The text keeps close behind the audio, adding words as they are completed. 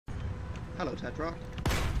Hello, Tetra.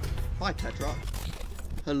 Hi, Tetra.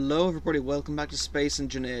 Hello, everybody. Welcome back to Space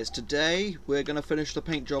Engineers. Today, we're going to finish the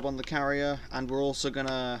paint job on the carrier, and we're also going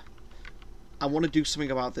to... I want to do something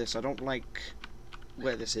about this. I don't like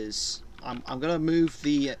where this is. I'm going to move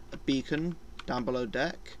the beacon down below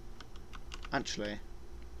deck. Actually,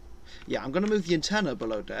 yeah, I'm going to move the antenna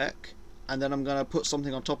below deck, and then I'm going to put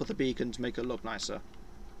something on top of the beacon to make it look nicer.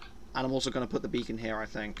 And I'm also going to put the beacon here, I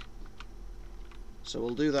think. So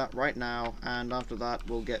we'll do that right now, and after that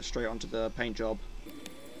we'll get straight onto the paint job.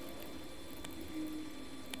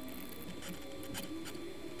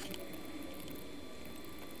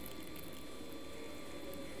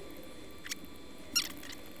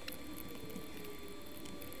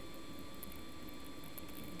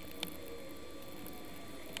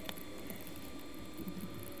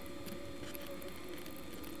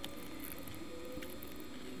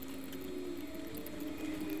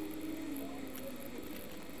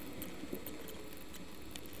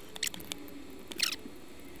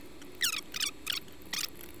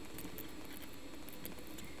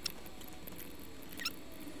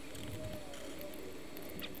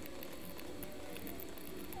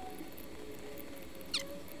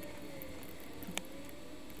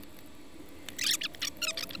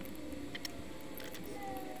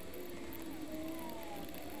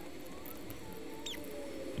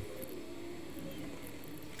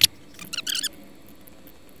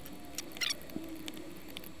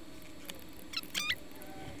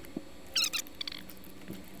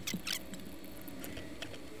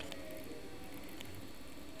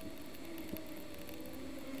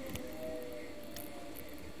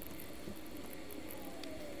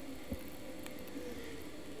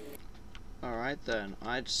 Alright then,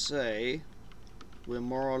 I'd say we're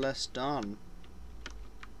more or less done.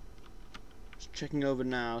 Just checking over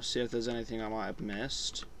now, see if there's anything I might have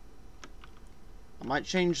missed. I might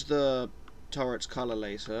change the turret's colour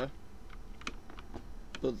later.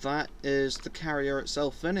 But that is the carrier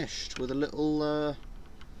itself finished with a little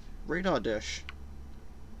radar dish.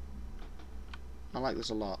 I like this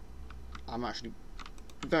a lot. I'm actually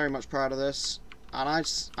very much proud of this. And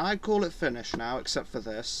I'd call it finished now, except for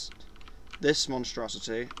this. This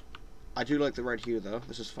monstrosity. I do like the red hue though,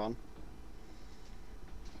 this is fun.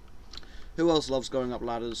 Who else loves going up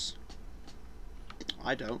ladders?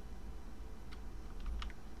 I don't.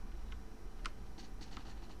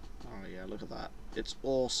 Oh yeah, look at that. It's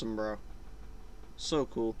awesome, bro. So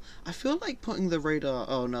cool. I feel like putting the radar...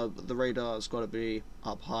 Oh no, the radar's got to be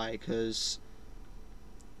up high, because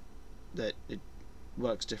it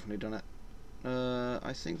works differently, doesn't it?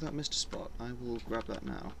 I think that missed a spot. I will grab that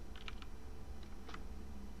now.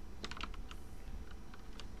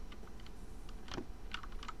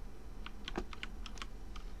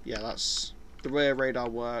 Yeah, that's the way a radar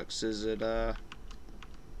works. Is it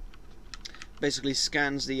basically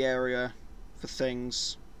scans the area for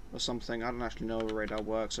things or something. I don't actually know how a radar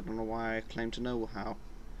works. I don't know why I claim to know how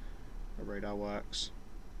a radar works.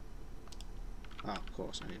 Ah, of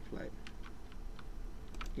course, I need a plate.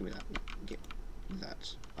 Give me that. Give me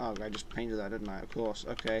that. Oh, I just painted that, didn't I? Of course.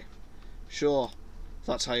 Okay. Sure. If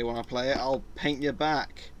that's how you want to play it, I'll paint your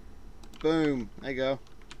back. Boom. There you go.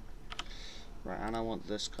 Right, and I want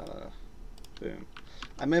this colour. Boom.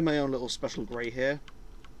 I made my own little special grey here.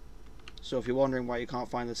 So if you're wondering why you can't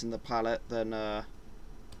find this in the palette, then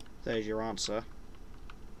there's your answer.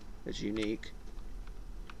 It's unique.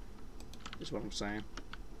 Is what I'm saying.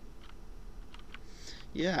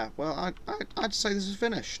 Yeah, well, I'd say this is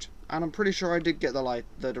finished. And I'm pretty sure I did get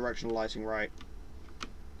the directional lighting right.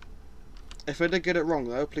 If I did get it wrong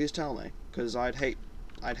though, please tell me. Because I'd hate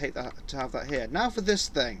that to have that here. Now for this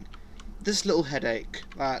thing. This little headache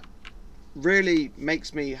that really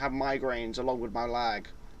makes me have migraines along with my lag.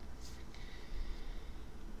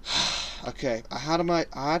 Okay, I had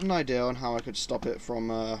an idea on how I could stop it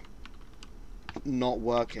from not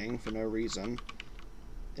working for no reason.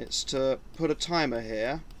 It's to put a timer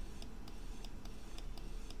here.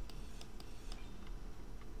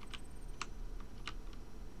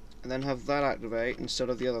 And then have that activate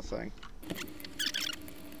instead of the other thing.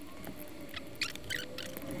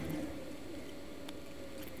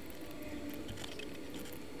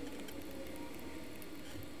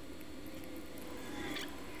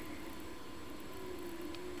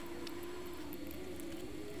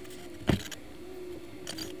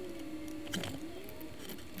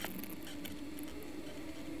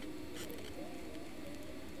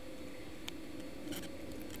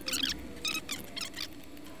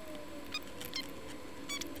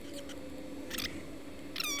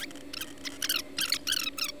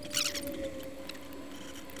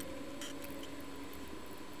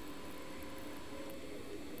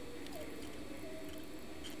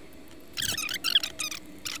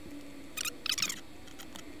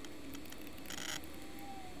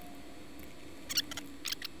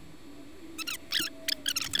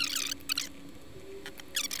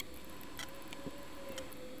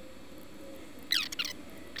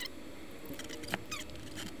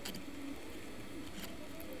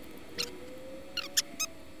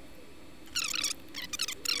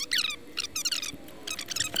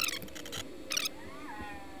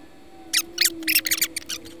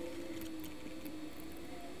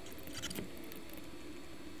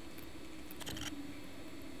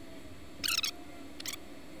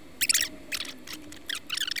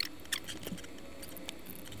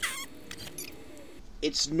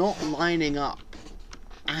 it's not lining up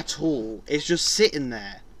at all. It's just sitting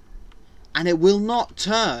there. And it will not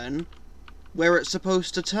turn where it's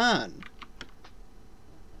supposed to turn.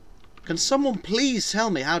 Can someone please tell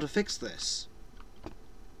me how to fix this?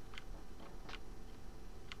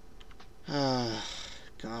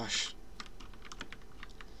 Gosh.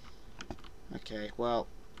 Okay, well,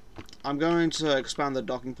 I'm going to expand the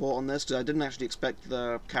docking port on this because I didn't actually expect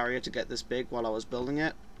the carrier to get this big while I was building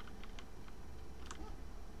it.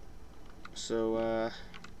 So, I'll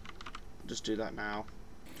just do that now.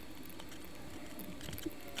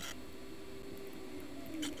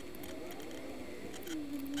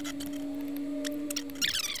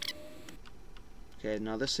 Okay,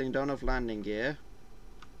 now this thing don't have landing gear,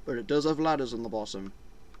 but it does have ladders on the bottom.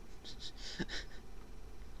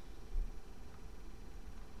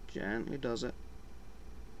 Gently does it.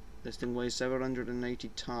 This thing weighs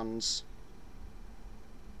 780 tons.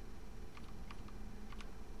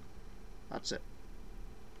 That's it.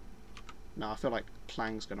 No, I feel like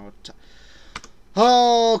Clang's gonna attack.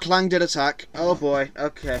 Oh, Clang did attack. Oh boy,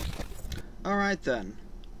 okay. Alright then.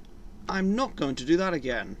 I'm not going to do that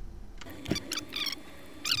again.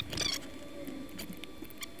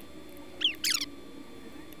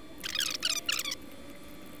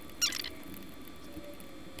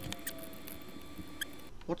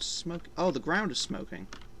 What's smoke? Oh, the ground is smoking.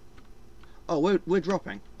 Oh, we're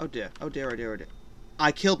dropping. Oh dear. Oh dear. Oh dear. Oh dear.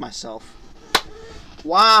 I killed myself.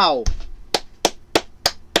 Wow.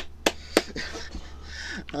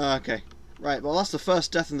 Okay. Right. Well, that's the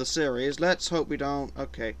first death in the series. Let's hope we don't.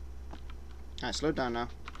 Okay. Alright, slow down now.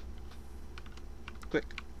 Quick,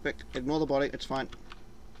 quick. Ignore the body. It's fine.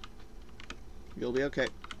 You'll be okay.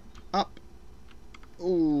 Up.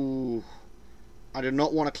 Ooh. I do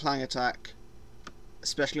not want a Clang attack.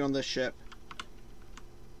 Especially on this ship.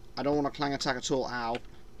 I don't want a Clang attack at all. Ow.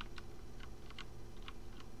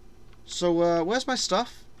 So, where's my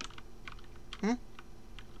stuff?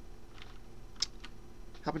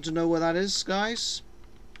 Happen to know where that is, guys?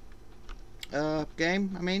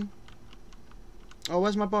 Game, I mean? Oh,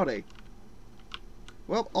 where's my body?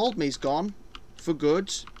 Well, old me's gone. For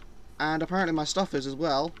good. And apparently my stuff is as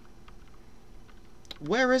well.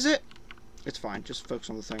 Where is it? It's fine. Just focus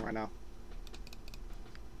on the thing right now.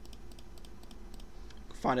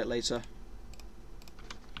 Find it later.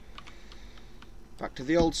 Back to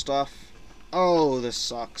the old stuff. Oh, this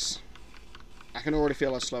sucks. I can already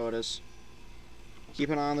feel how slow it is.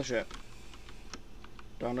 Keep an eye on the ship.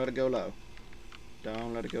 Don't let it go low.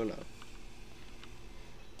 Don't let it go low.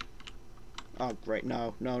 Oh, great.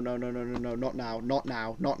 No, no, no, no, no, no, no. Not now. Not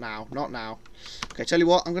now. Not now. Not now. Okay, tell you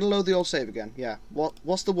what. I'm going to load the old save again. Yeah.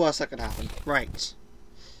 What's the worst that could happen? Right.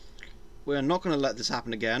 We're not going to let this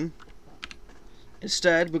happen again.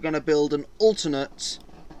 Instead, we're going to build an alternate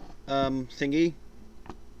thingy.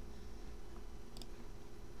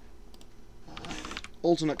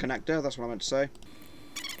 Alternate connector, that's what I meant to say.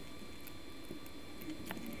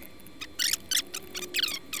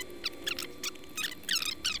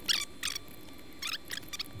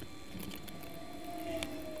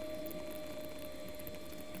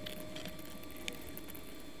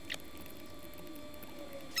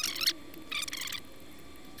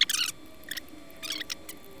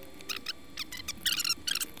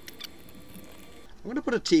 I'm going to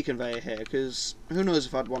put a T conveyor here, because who knows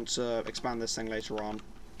if I'd want to expand this thing later on.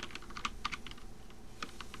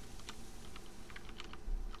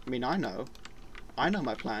 I mean, I know. I know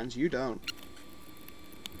my plans, you don't.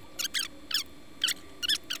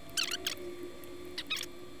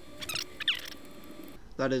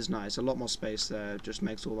 That is nice, a lot more space there, just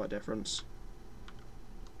makes all that difference.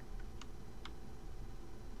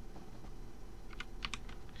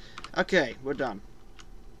 Okay, we're done.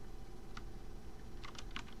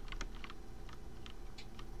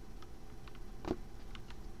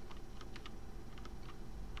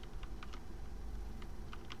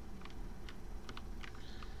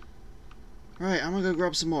 Right, I'm gonna go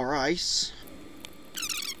grab some more ice.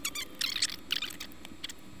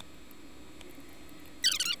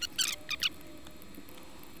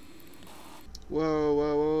 Whoa,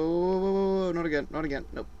 whoa, whoa, whoa, whoa, whoa, whoa, not again, not again,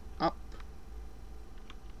 nope, up.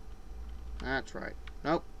 That's right,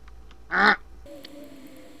 nope. Ah!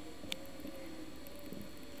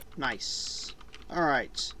 Nice.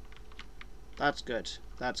 Alright. That's good,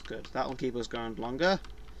 that's good. That'll keep us going longer.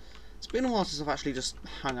 It's been a while since I've actually just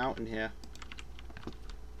hung out in here.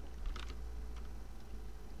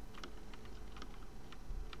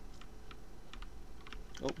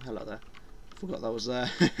 Oh, hello there. Forgot that was there.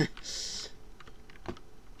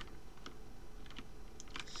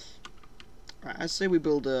 Right, I'd say we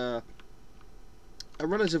build a a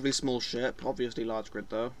relatively small ship, obviously large grid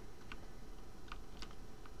though.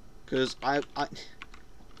 Because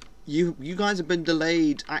you guys have been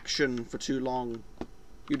delayed action for too long.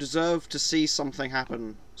 You deserve to see something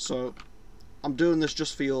happen. So I'm doing this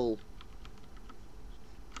just for y'all.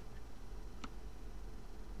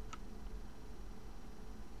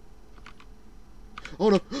 Oh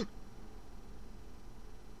no!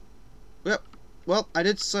 Yep. Well, I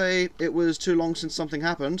did say it was too long since something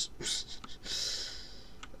happened.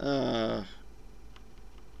 Come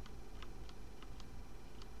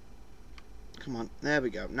on, there we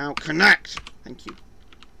go. Now connect! Thank you.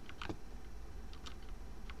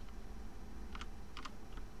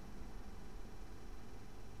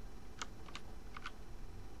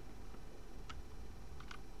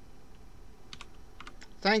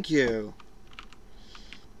 Thank you.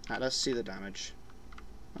 Alright, let's see the damage.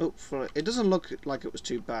 Oh, it doesn't look like it was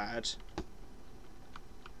too bad.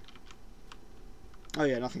 Oh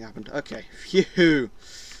yeah, nothing happened. Okay, phew.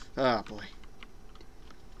 Ah, boy.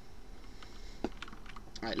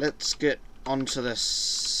 Alright, let's get onto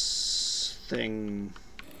this thing.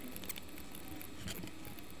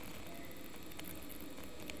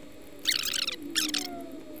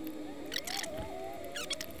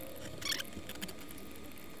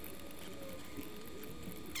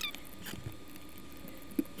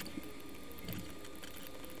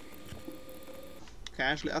 Okay,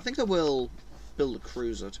 actually, I think I will build a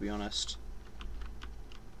cruiser, to be honest.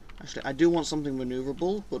 Actually, I do want something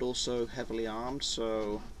maneuverable, but also heavily armed,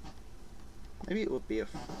 so maybe it would be a...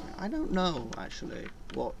 I don't know, actually,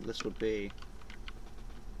 what this would be.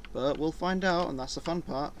 But we'll find out, and that's the fun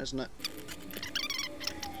part, isn't it?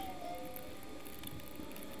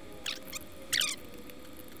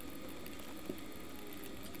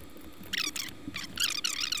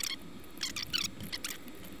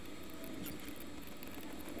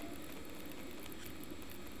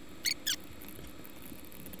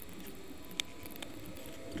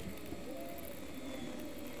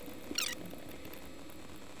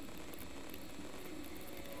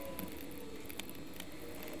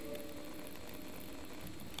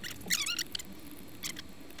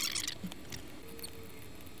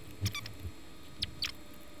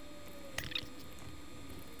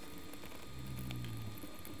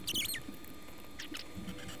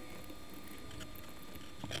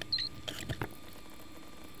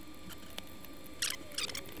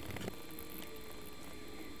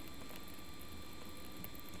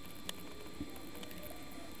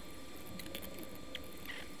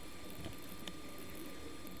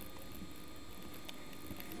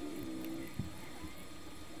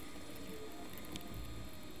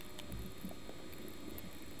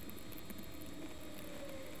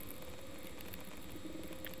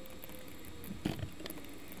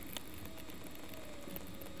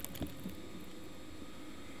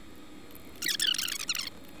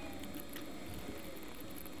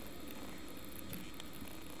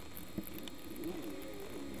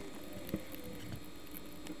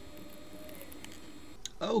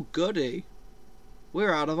 Oh goody,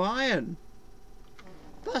 we're out of iron.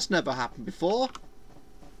 That's never happened before.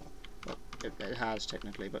 Well, it has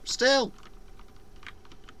technically, but still.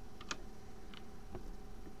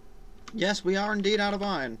 Yes, we are indeed out of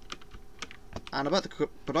iron. And I bet the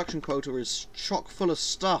production quota is chock full of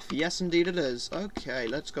stuff. Yes, indeed it is. Okay,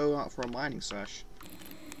 let's go out for a mining sesh.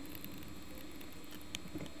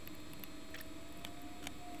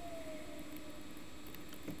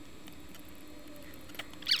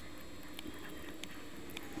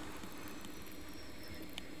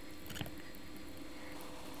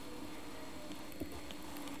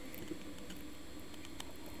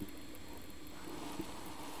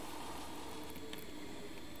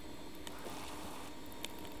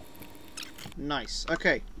 Nice.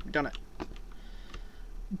 Okay, done it.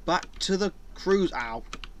 Back to the cruise. Ow.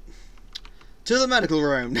 To the medical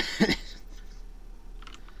room.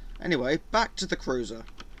 Anyway, back to the cruiser.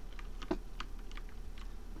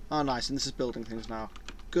 Oh, nice. And this is building things now.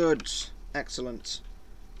 Good. Excellent.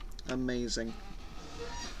 Amazing.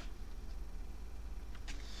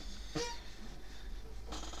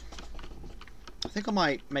 I think I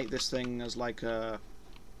might make this thing as like a...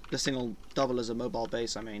 This thing will double as a mobile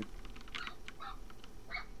base, I mean.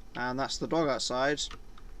 And that's the dog outside.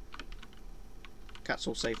 Cat's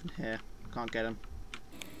all safe in here. Can't get him.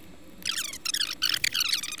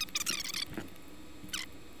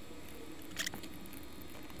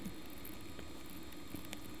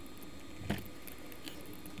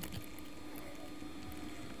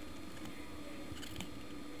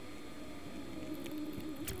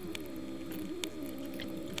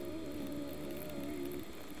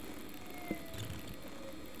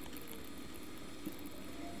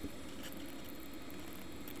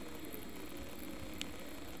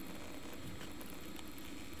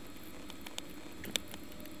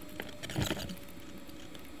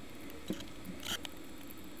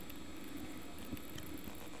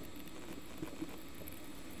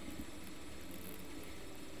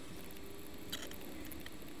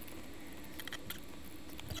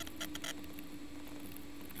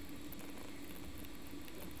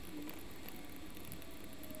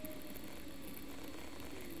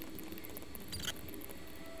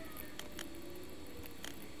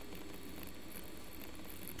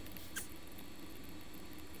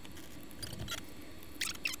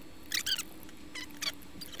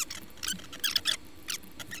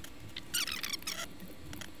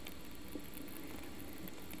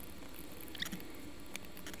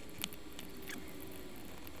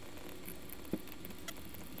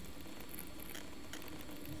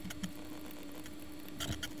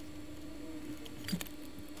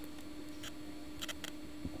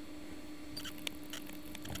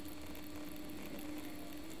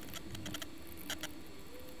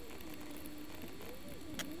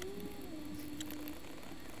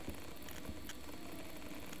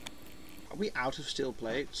 we out of steel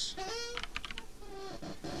plates?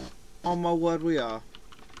 Oh my word, we are.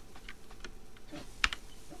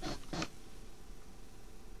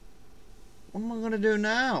 What am I gonna do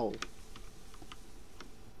now?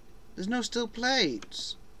 There's no steel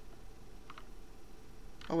plates.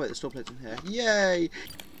 Oh wait, there's steel plates in here. Yay!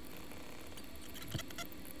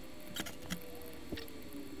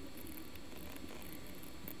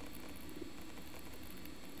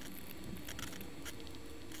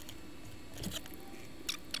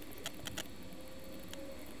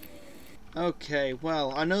 Okay,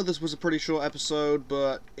 well, I know this was a pretty short episode,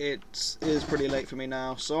 but it is pretty late for me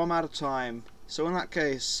now, so I'm out of time. So in that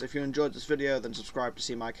case, if you enjoyed this video, then subscribe to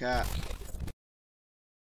see my cat.